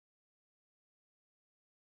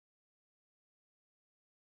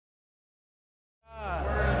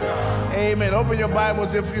Amen. Open your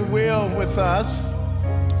Bibles, if you will, with us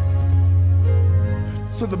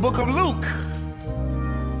to the book of Luke.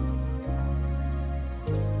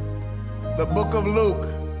 The book of Luke.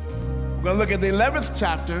 We're going to look at the 11th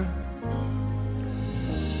chapter.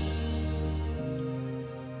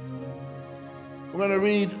 We're going to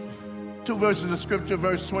read two verses of scripture,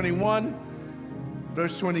 verse 21,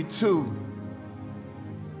 verse 22.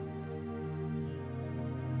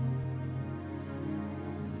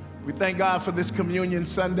 We thank God for this Communion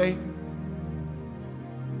Sunday.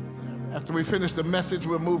 After we finish the message,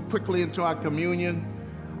 we'll move quickly into our communion,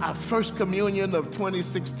 our first communion of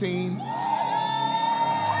 2016.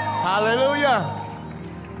 Hallelujah!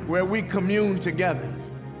 Where we commune together.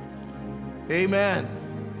 Amen.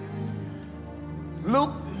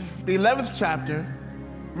 Luke, the 11th chapter,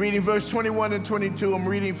 reading verse 21 and 22. I'm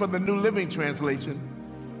reading from the New Living Translation.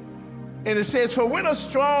 And it says, "For when a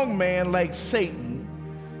strong man like Satan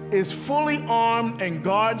is fully armed and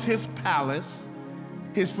guards his palace,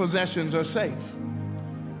 his possessions are safe.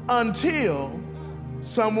 Until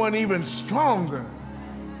someone even stronger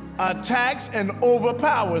attacks and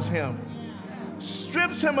overpowers him,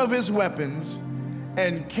 strips him of his weapons,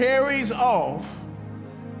 and carries off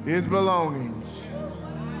his belongings."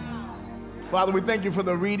 Father, we thank you for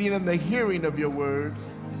the reading and the hearing of your word.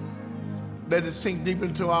 Let it sink deep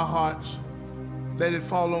into our hearts. Let it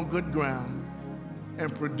fall on good ground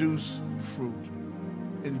and produce fruit.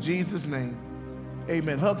 In Jesus' name,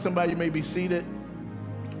 amen. Hug somebody, you may be seated.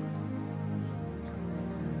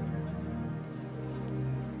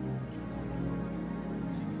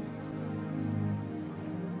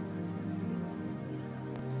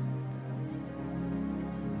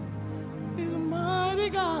 He's a mighty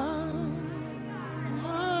God,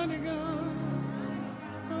 mighty God,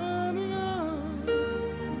 mighty God,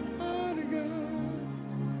 mighty God.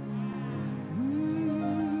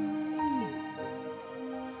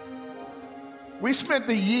 We spent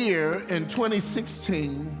the year in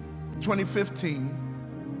 2015,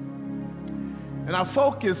 and our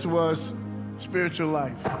focus was spiritual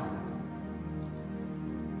life.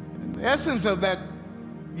 And the essence of that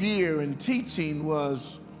year in teaching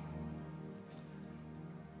was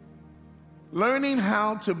learning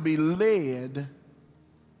how to be led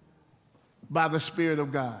by the Spirit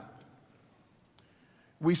of God.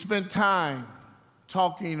 We spent time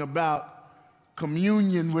talking about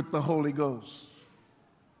communion with the Holy Ghost.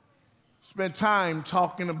 Spent time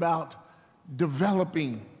talking about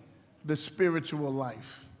developing the spiritual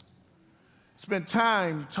life. Spent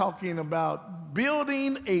time talking about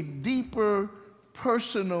building a deeper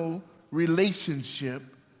personal relationship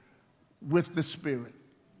with the Spirit.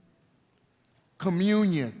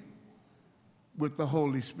 Communion with the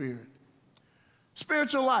Holy Spirit.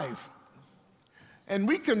 Spiritual life. And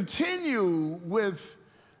we continue with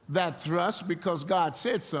that thrust because God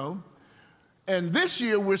said so. And this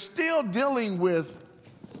year, we're still dealing with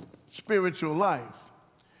spiritual life.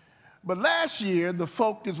 But last year, the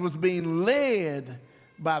focus was being led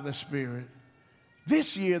by the Spirit.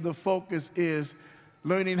 This year, the focus is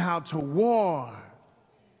learning how to war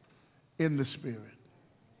in the Spirit.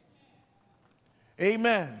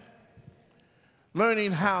 Amen.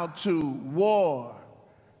 Learning how to war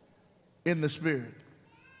in the Spirit.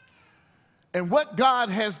 And what God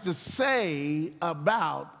has to say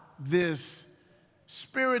about this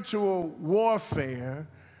spiritual warfare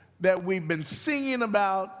that we've been singing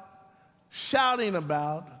about, shouting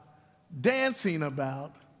about, dancing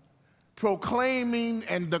about, proclaiming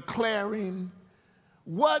and declaring.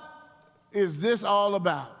 What is this all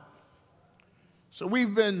about? So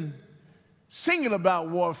we've been singing about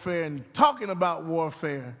warfare and talking about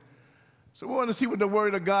warfare. So we want to see what the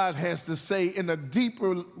Word of God has to say in a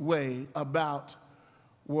deeper way about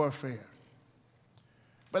warfare.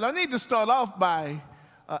 But I need to start off by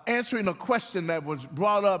answering a question that was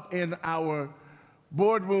brought up in our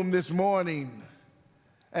boardroom this morning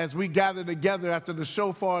as we gather together after the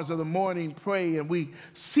shofars of the morning pray and we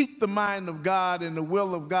seek the mind of God and the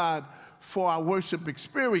will of God for our worship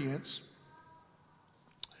experience.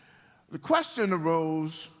 The question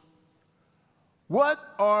arose, what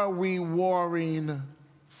are we warring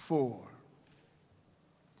for?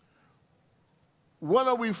 What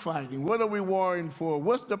are we fighting? What are we warring for?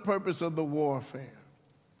 What's the purpose of the warfare?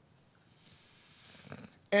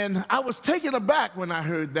 And I was taken aback when I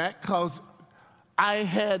heard that because I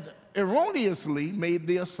had erroneously made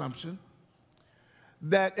the assumption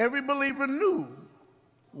that every believer knew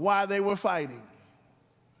why they were fighting.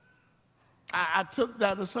 I took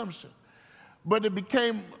that assumption. But it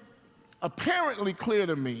became apparently clear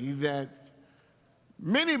to me that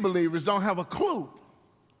many believers don't have a clue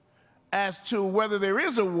as to whether there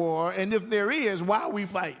is a war, and if there is, why are we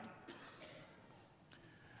fighting?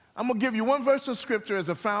 I'm going to give you one verse of scripture as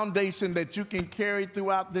a foundation that you can carry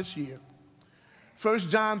throughout this year. 1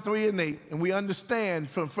 John 3 and 8, and we understand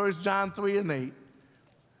from 1 John 3 and 8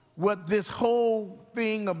 what this whole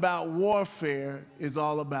thing about warfare is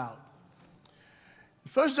all about.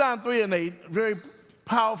 1 John 3 and 8, very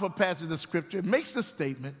powerful passage of scripture, makes the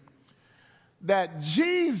statement that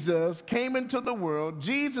Jesus came into the world,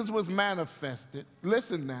 Jesus was manifested,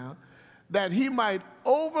 listen now, that he might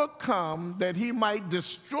overcome, that he might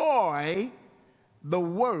destroy the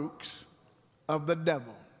works of the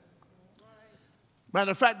devil.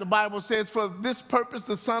 Matter of fact, the Bible says, for this purpose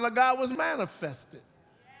the Son of God was manifested,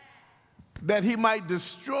 that he might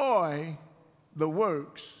destroy the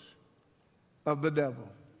works of the devil.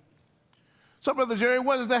 So, Brother Jerry,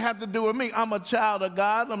 what does that have to do with me? I'm a child of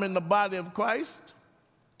God. I'm in the body of Christ.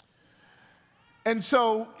 And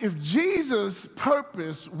so if Jesus'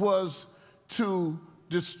 purpose was to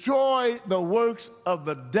destroy the works of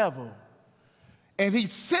the devil, and he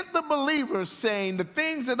sent the believers saying, the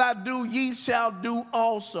things that I do, ye shall do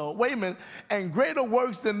also. Wait a minute. And greater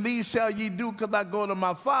works than these shall ye do, because I go to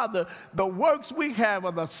my Father. The works we have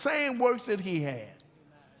are the same works that he had.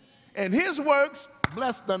 And his works,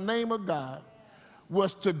 bless the name of God,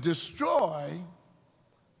 was to destroy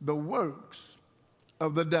the works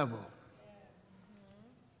of the devil.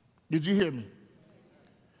 Did you hear me?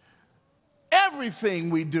 Everything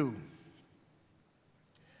we do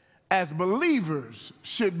as believers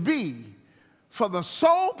should be for the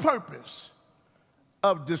sole purpose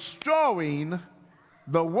of destroying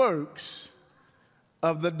the works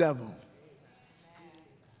of the devil.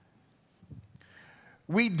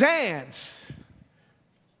 We dance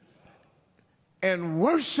and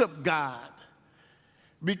worship God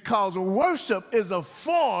because worship is a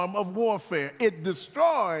form of warfare. It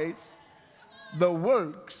destroys the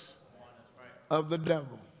works of the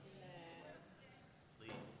devil.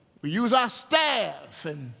 We use our staff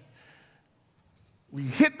and we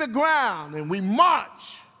hit the ground and we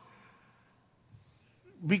march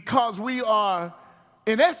because we are,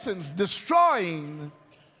 in essence, destroying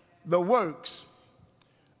the works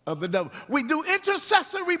of the devil. We do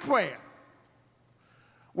intercessory prayer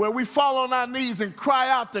where we fall on our knees and cry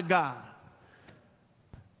out to God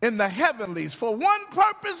in the heavenlies for one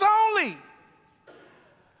purpose only.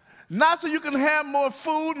 Not so you can have more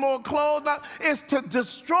food, more clothes. It's to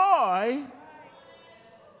destroy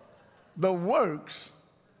the works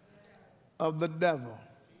of the devil.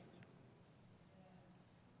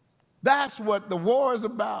 That's what the war is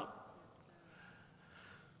about.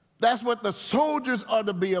 That's what the soldiers are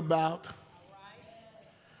to be about.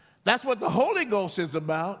 That's what the Holy Ghost is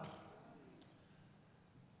about.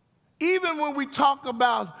 Even when we talk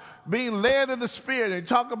about being led in the Spirit and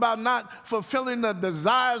talk about not fulfilling the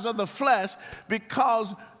desires of the flesh,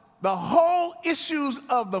 because the whole issues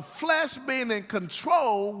of the flesh being in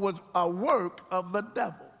control was a work of the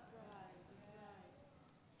devil.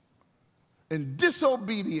 And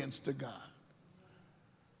disobedience to God.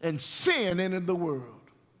 And sin entered the world.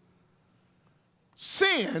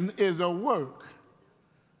 Sin is a work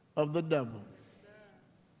of the devil.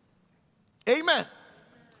 Amen.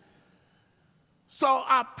 So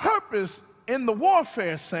our purpose in the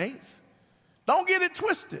warfare, saints, don't get it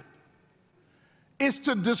twisted, is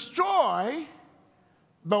to destroy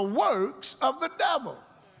the works of the devil.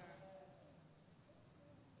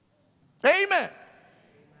 Amen.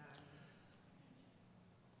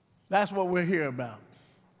 That's what we're here about.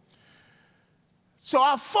 So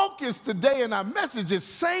our focus today in our message is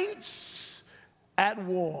saints at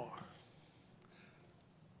war.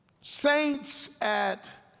 Saints at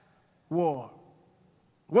war.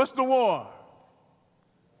 What's the war?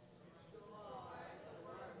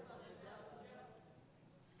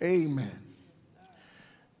 Amen.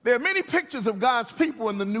 There are many pictures of God's people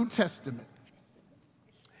in the New Testament.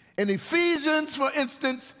 In Ephesians, for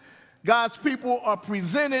instance, God's people are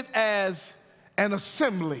presented as an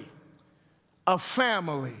assembly, a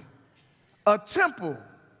family, a temple,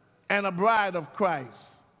 and a bride of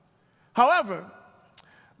Christ. However,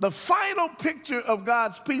 the final picture of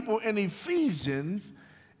God's people in Ephesians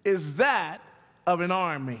is that of an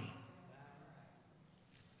army.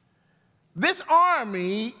 This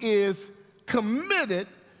army is committed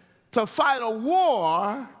to fight a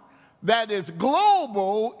war that is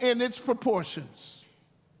global in its proportions.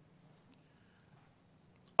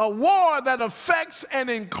 A war that affects and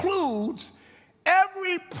includes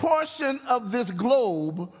every portion of this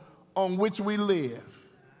globe on which we live.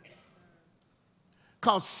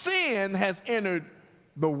 Because sin has entered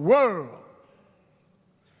the world.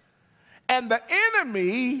 And the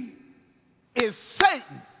enemy is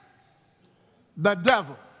Satan, the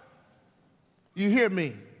devil. You hear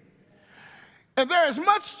me? And there is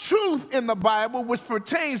much truth in the Bible which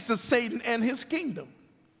pertains to Satan and his kingdom.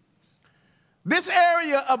 This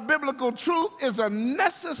area of biblical truth is a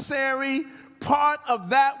necessary part of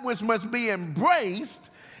that which must be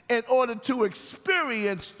embraced in order to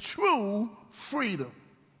experience true freedom.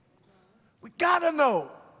 We gotta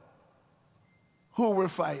know who we're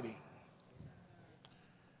fighting.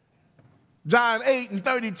 John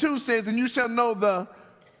 8:32 says, and you shall know the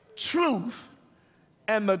truth,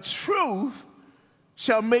 and the truth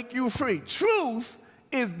shall make you free. Truth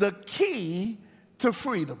is the key to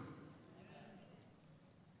freedom.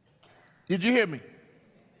 Did you hear me?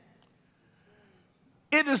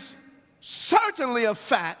 It is certainly a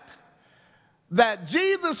fact that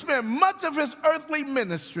Jesus spent much of his earthly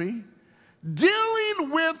ministry dealing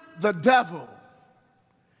with the devil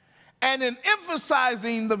and in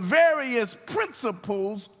emphasizing the various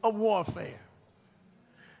principles of warfare.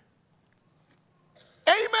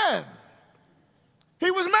 Amen.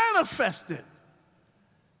 He was manifested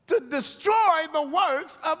to destroy the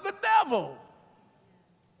works of the devil.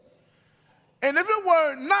 And if it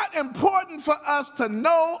were not important for us to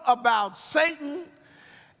know about Satan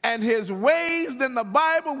and his ways, then the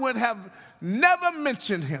Bible would have never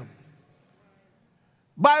mentioned him.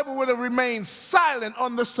 Bible would have remained silent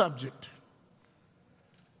on the subject.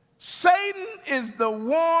 Satan is the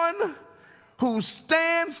one who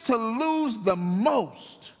stands to lose the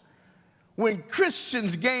most when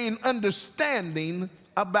Christians gain understanding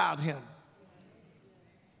about him.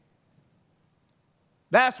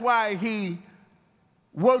 That's why he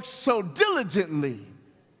works so diligently,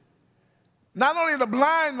 not only to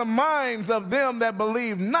blind the minds of them that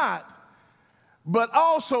believe not, but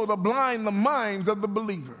also to blind the minds of the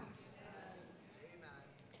believer.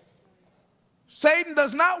 Satan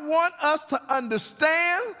does not want us to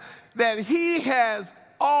understand that he has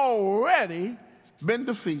already been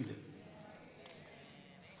defeated.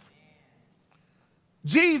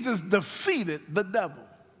 Jesus defeated the devil.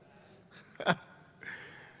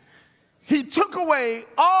 He took away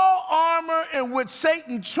all armor in which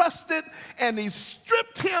Satan trusted, and he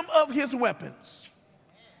stripped him of his weapons.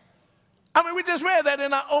 I mean, we just read that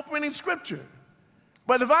in our opening scripture.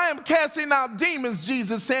 But if I am casting out demons,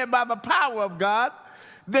 Jesus said, by the power of God,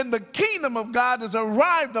 then the kingdom of God has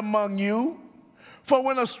arrived among you. For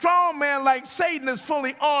when a strong man like Satan is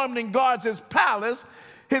fully armed and guards his palace,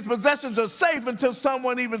 his possessions are safe until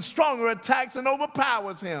someone even stronger attacks and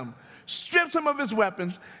overpowers him, strips him of his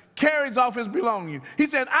weapons, carries off his belongings. He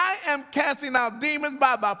said, I am casting out demons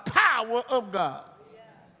by the power of God.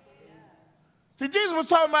 See, Jesus was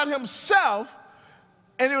talking about himself,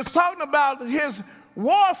 and he was talking about his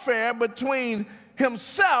warfare between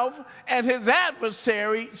himself and his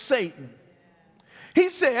adversary, Satan. He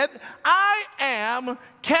said, I am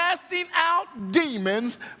casting out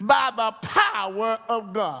demons by the power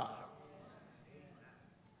of God.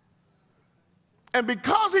 And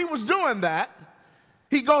because he was doing that,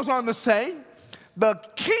 he goes on to say, the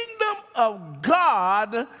kingdom of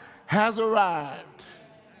God has arrived.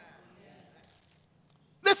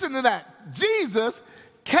 Listen to that. Jesus,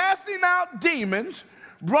 casting out demons,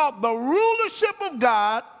 brought the rulership of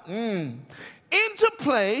God into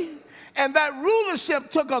play, and that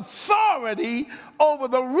rulership took authority over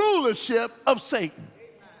the rulership of Satan.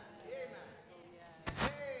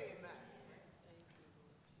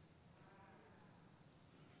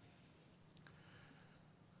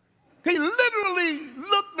 He literally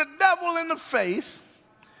looked the devil in the face,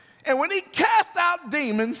 and when he cast out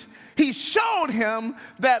demons, he showed him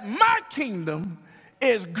that my kingdom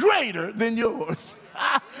is greater than yours.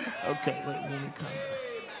 Okay, wait, let me come.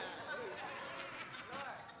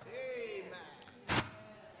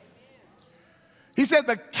 He said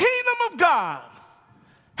the kingdom of God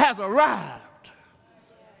has arrived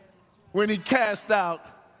when he cast out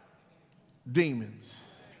demons.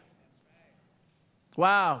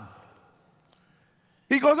 Wow.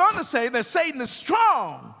 He goes on to say that Satan is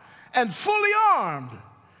strong and fully armed,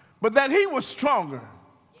 but that he was stronger.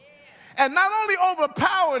 And not only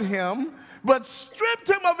overpowered him, but stripped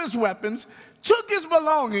him of his weapons, took his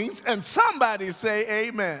belongings, and somebody say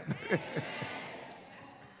amen.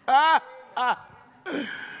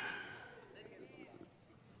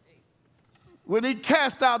 When he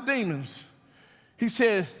cast out demons, he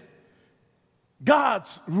said,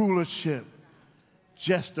 God's rulership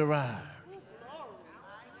just arrived.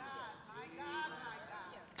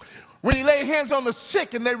 When he laid hands on the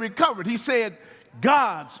sick and they recovered, he said,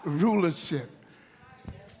 God's rulership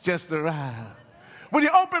just arrived. When he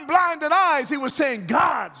opened blinded eyes, he was saying,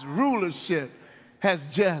 God's rulership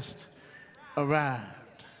has just arrived.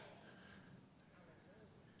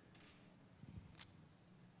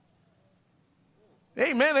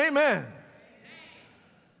 Amen, amen.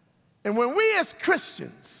 And when we as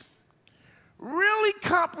Christians really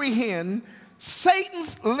comprehend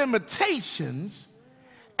Satan's limitations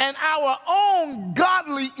and our own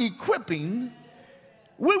godly equipping,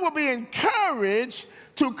 we will be encouraged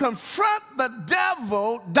to confront the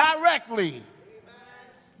devil directly,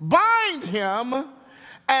 bind him,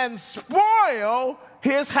 and spoil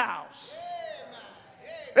his house.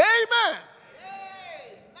 Amen.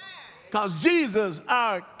 Because Jesus,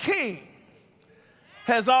 our King,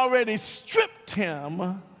 has already stripped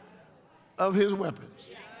him of his weapons.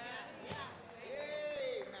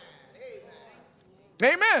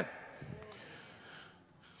 Amen.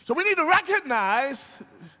 So we need to recognize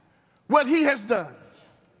what he has done.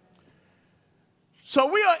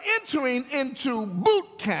 So we are entering into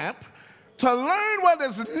boot camp to learn what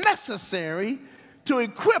is necessary to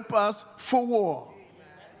equip us for war.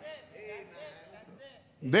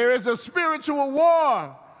 There is a spiritual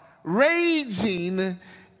war raging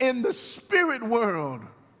in the spirit world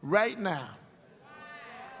right now.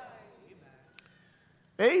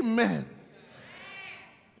 Amen.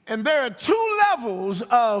 And there are two levels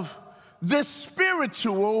of this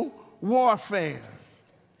spiritual warfare.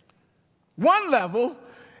 One level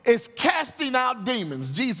is casting out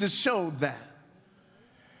demons. Jesus showed that.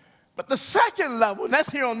 But the second level, and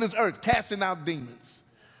that's here on this earth, casting out demons.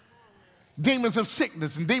 Demons of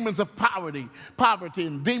sickness and demons of poverty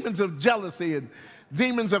and demons of jealousy and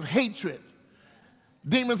demons of hatred,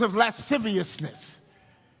 demons of lasciviousness.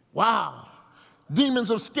 Wow. Demons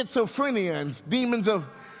of schizophrenia and demons of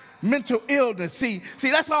mental illness. See,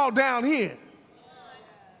 that's all down here.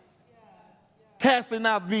 Casting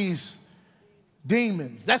out these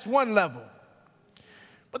demons. That's one level.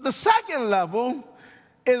 But the second level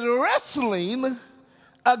is wrestling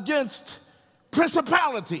against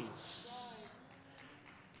principalities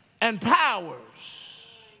and powers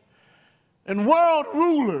and world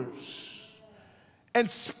rulers and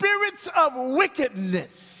spirits of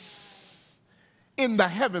wickedness in the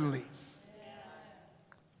heavenlies.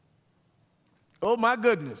 Oh my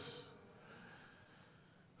goodness.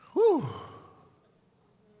 Whew.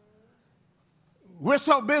 We're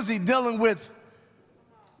so busy dealing with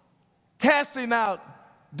casting out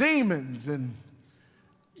demons, and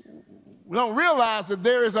we don't realize that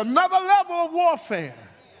there is another level of warfare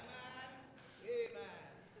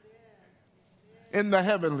in the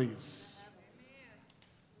heavenlies.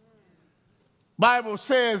 Bible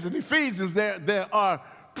says in Ephesians there are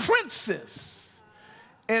princes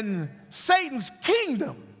in Satan's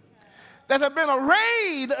kingdom that have been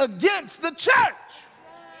arrayed against the church.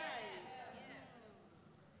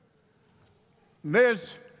 And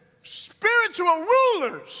there's spiritual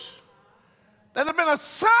rulers that have been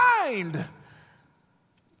assigned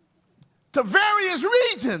to various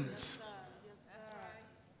regions.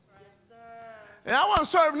 And I want to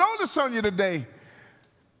serve notice on you today.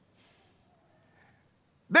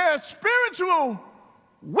 There are spiritual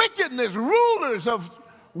wickedness, rulers of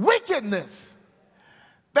wickedness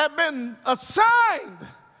that have been assigned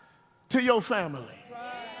to your family.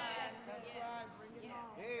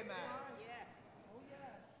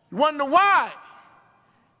 You wonder why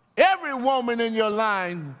every woman in your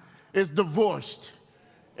line is divorced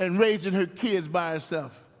and raising her kids by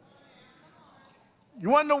herself. You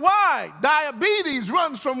wonder why diabetes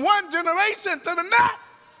runs from one generation to the next.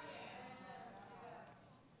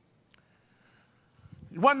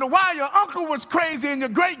 You wonder why your uncle was crazy and your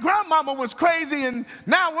great-grandmama was crazy and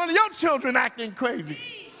now one of your children acting crazy.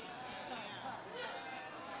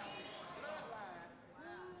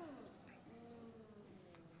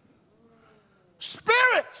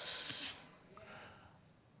 Spirits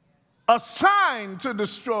assigned to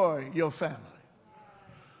destroy your family.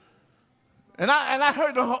 And I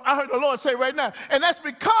heard the Lord say right now, and that's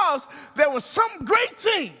because there was some great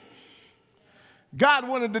thing God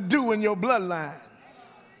wanted to do in your bloodline.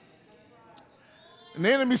 And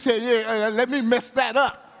the enemy said, yeah, let me mess that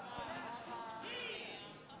up.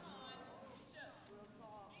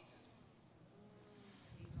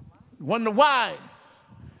 Wonder why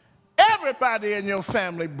everybody in your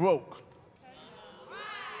family broke.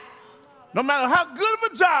 No matter how good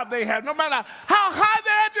of a job they have, no matter how high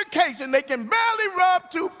their education, they can barely rub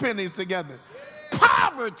two pennies together.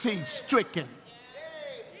 Poverty-stricken.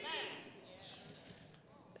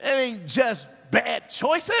 It ain't just bad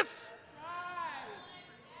choices.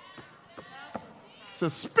 It's a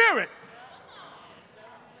spirit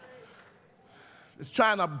that's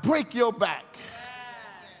trying to break your back.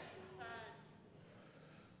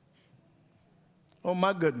 Oh,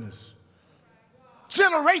 my goodness.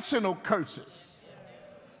 generational curses.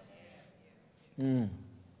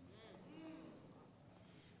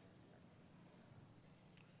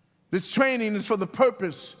 This training is for the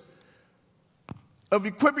purpose of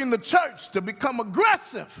equipping the church to become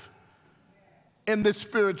aggressive in this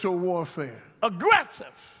spiritual warfare.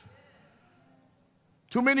 Aggressive.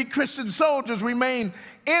 Too many Christian soldiers remain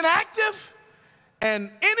inactive and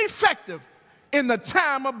ineffective in the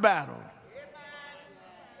time of battle.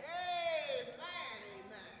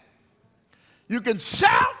 You can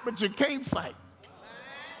shout, but you can't fight.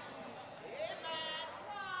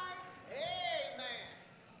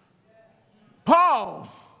 Paul,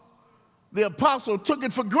 the apostle, took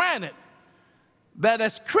it for granted that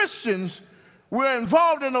as Christians, we're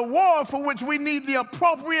involved in a war for which we need the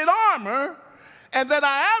appropriate armor, and that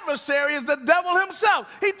our adversary is the devil himself.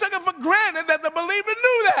 He took it for granted that the believer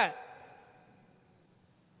knew that.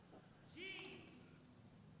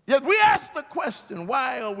 Yet we ask the question,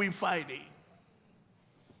 why are we fighting?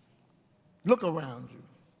 Look around you.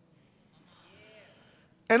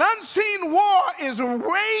 An unseen war is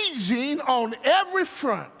raging on every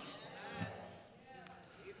front.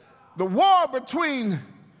 The war between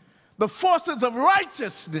the forces of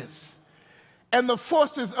righteousness and the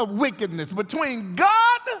forces of wickedness, between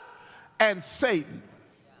God and Satan.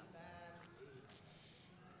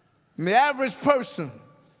 And the average person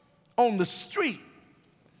on the street,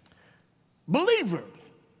 believer,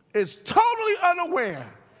 is totally unaware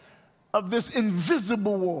of this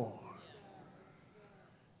invisible war,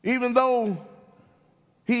 even though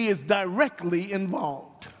he is directly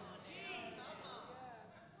involved.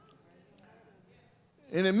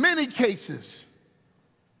 And in many cases,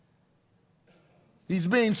 he's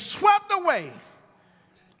being swept away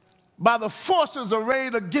by the forces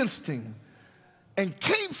arrayed against him and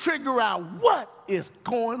can't figure out what is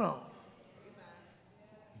going on.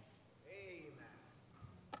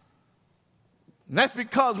 And that's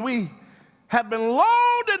because we have been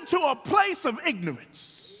lulled into a place of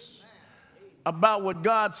ignorance about what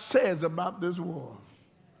God says about this war.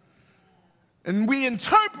 And we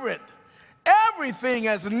interpret everything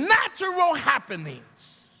as natural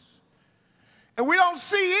happenings. And we don't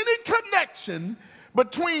see any connection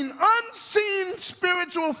between unseen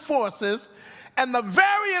spiritual forces and the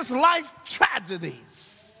various life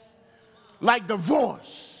tragedies like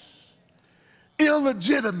divorce,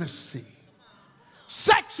 illegitimacy,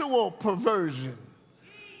 sexual perversion,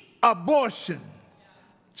 abortion,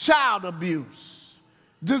 child abuse,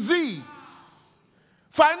 disease,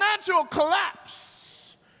 financial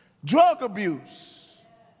collapse, drug abuse,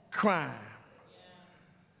 crime.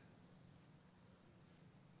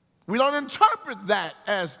 We don't interpret that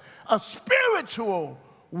as a spiritual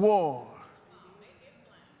war.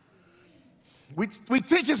 We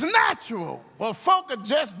think it's natural. Well, folk are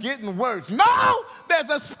just getting worse. No, there's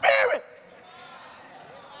a spirit.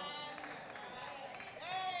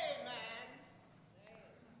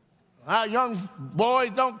 Our young boys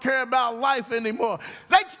don't care about life anymore.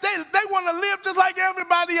 They want to live just like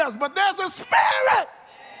everybody else, but there's a spirit.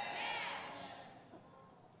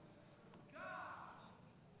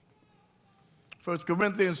 1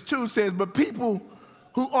 Corinthians 2 says, but people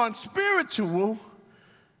who aren't spiritual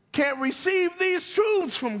can't receive these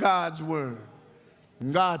truths from God's word,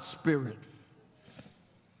 from God's spirit.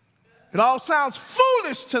 It all sounds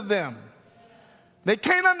foolish to them. They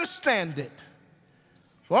can't understand it.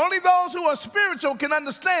 Only those who are spiritual can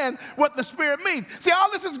understand what the Spirit means. See, all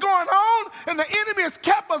this is going on, and the enemy has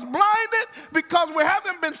kept us blinded because we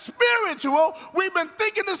haven't been spiritual. We've been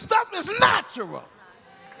thinking this stuff is natural.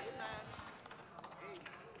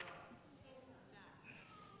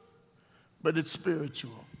 But it's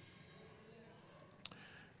spiritual.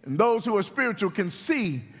 And those who are spiritual can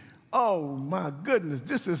see, oh my goodness,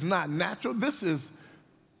 this is not natural. This is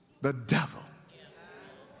the devil.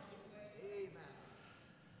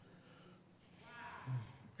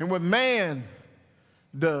 And what man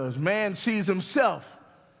does, man sees himself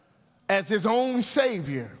as his own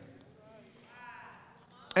savior.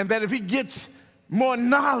 And that if he gets more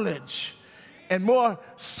knowledge and more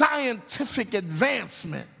scientific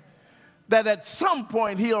advancement, that at some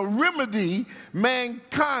point he'll remedy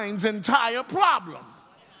mankind's entire problem.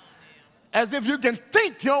 As if you can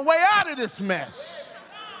think your way out of this mess.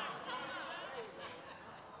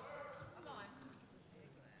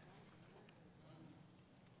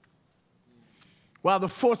 While the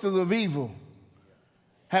forces of evil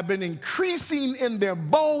have been increasing in their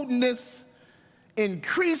boldness,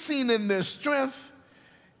 increasing in their strength,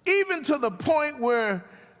 even to the point where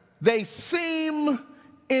they seem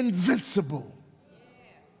invincible.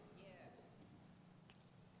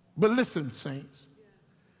 But listen, saints,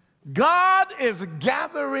 God is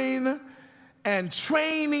gathering and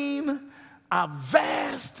training a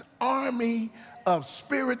vast army of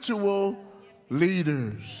spiritual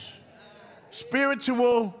leaders,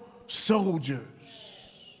 spiritual soldiers.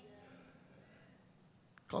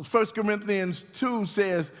 Because 1 Corinthians 2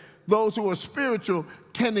 says those who are spiritual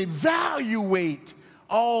can evaluate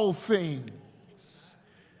all things,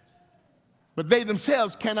 but they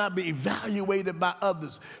themselves cannot be evaluated by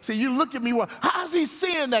others. See, you look at me, well, how's he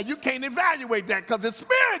seeing that? You can't evaluate that because it's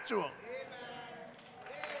spiritual.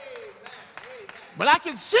 But I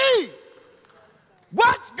can see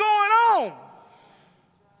what's going on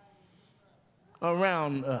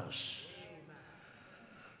around us.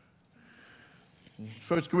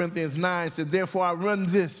 1 Corinthians 9 says, therefore I run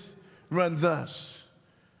thus,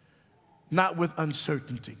 not with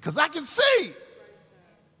uncertainty. Because I can see.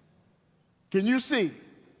 Can you see?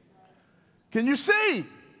 Can you see?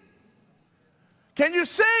 Can you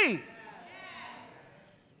see?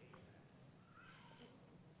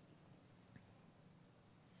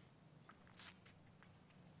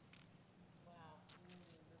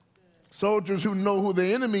 Soldiers who know who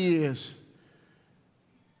the enemy is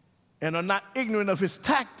and are not ignorant of his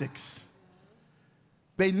tactics,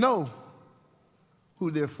 they know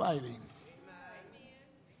who they're fighting.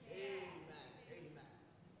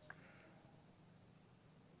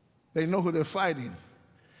 They know who they're fighting.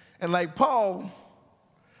 And like Paul,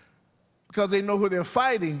 because they know who they're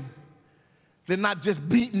fighting, they're not just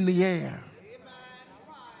beating the air.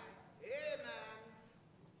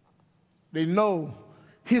 They know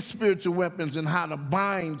his spiritual weapons and how to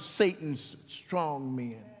bind Satan's strong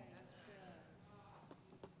men.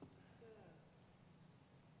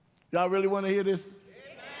 Y'all really want to hear this?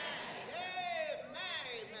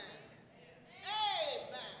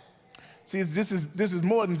 See, this is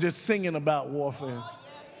more than just singing about warfare.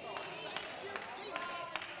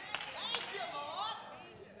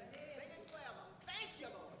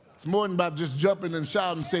 It's more than about just jumping and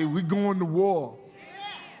shouting and saying, we're going to war.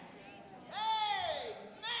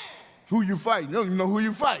 Who you fight? You don't even know who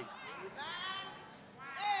you fight.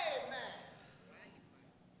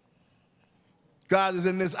 God is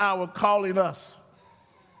in this hour calling us,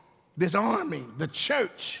 this army, the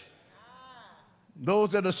church,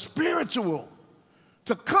 those that are spiritual,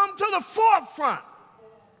 to come to the forefront.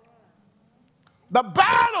 The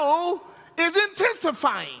battle is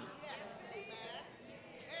intensifying.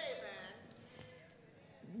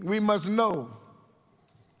 We must know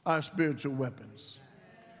our spiritual weapons.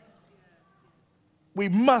 We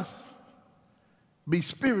must be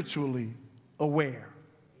spiritually aware.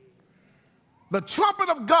 The trumpet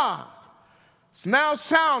of God is now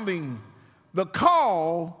sounding the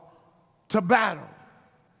call to battle.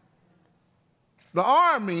 The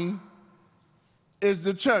army is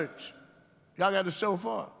the church. Y'all got the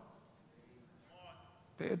shofar.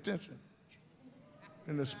 Pay attention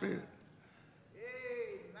in the spirit.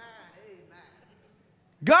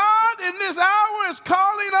 God in this hour is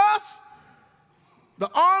calling us, the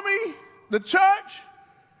army, the church,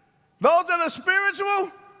 those that are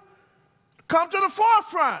spiritual, come to the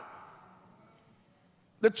forefront.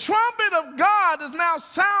 The trumpet of God is now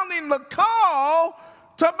sounding the call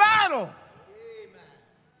to battle.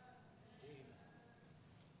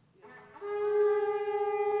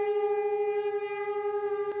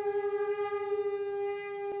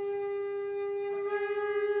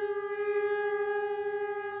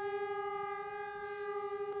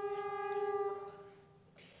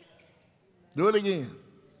 Do it again.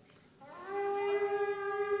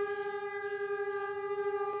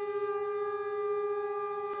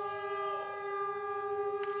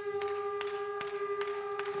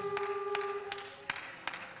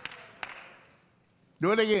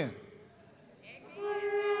 Do it again.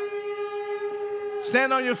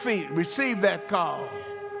 Stand on your feet. Receive that call.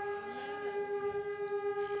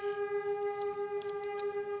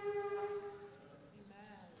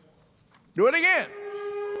 Do it again.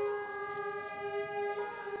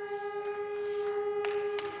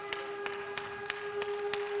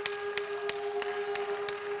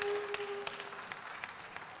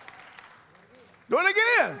 Do it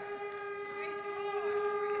again.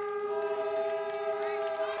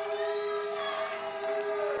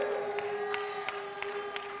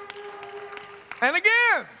 And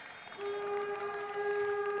again.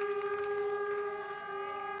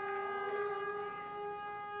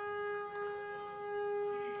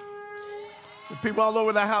 The people all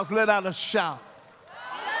over the house let out a shout.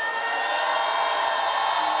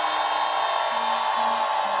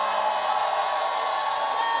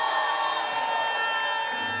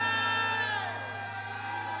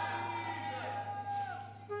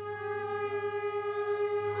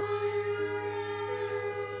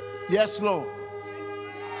 Yes, Lord.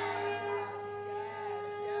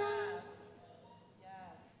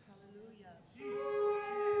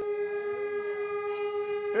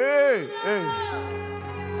 Hey, hey.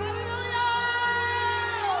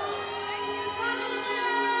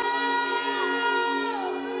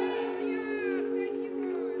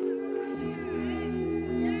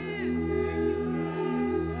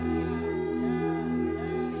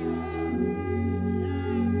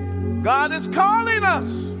 God is calling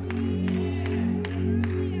us.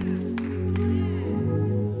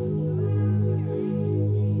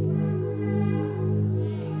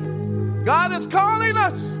 God is calling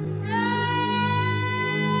us.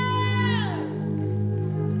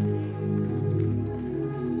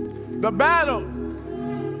 The battle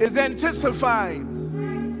is intensifying.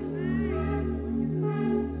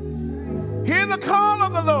 Hear the call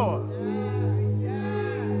of the Lord.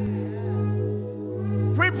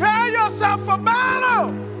 Prepare yourself for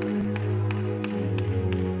battle.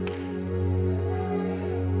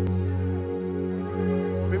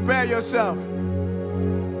 Prepare yourself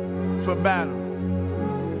for battle.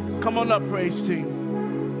 Come on up, praise team.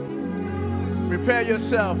 Prepare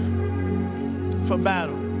yourself for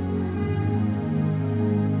battle.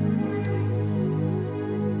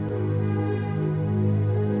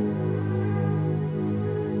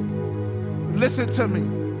 Listen to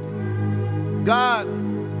me. God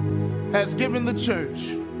has given the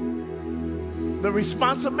church the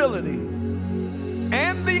responsibility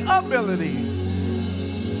and the ability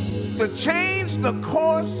to change the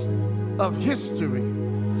course of history.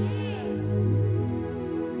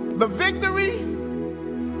 The victory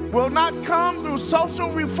will not come through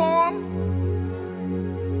social reform.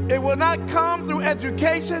 It will not come through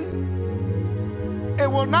education. It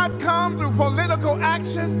will not come through political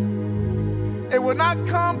action. It will not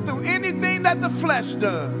come through anything that the flesh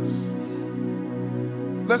does.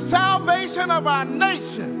 The salvation of our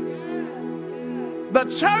nation, the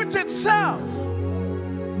church itself,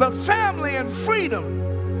 the family and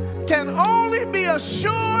freedom can only be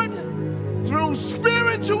assured through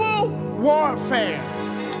spiritual warfare.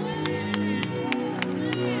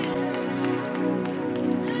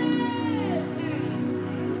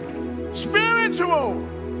 Spiritual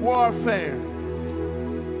warfare.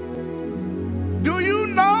 Do you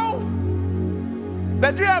know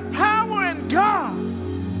that you have power in God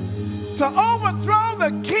to overthrow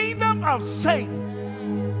the kingdom of Satan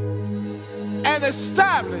and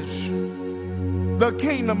establish the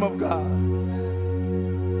kingdom of God?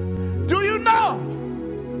 Do you know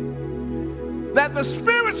that the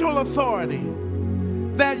spiritual authority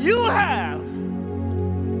that you have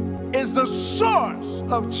is the source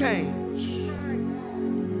of change?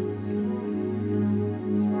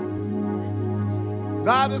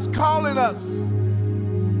 God is calling us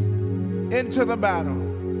into the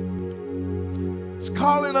battle. He's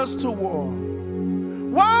calling us to war.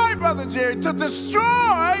 Why, Brother Jerry? To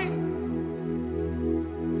destroy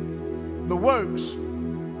the works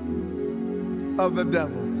of the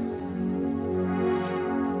devil.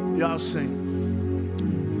 Y'all sing.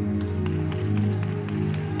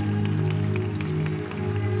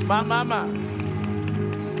 My.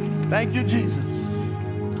 Thank you, Jesus.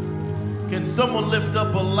 Can someone lift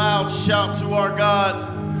up a loud shout to our God?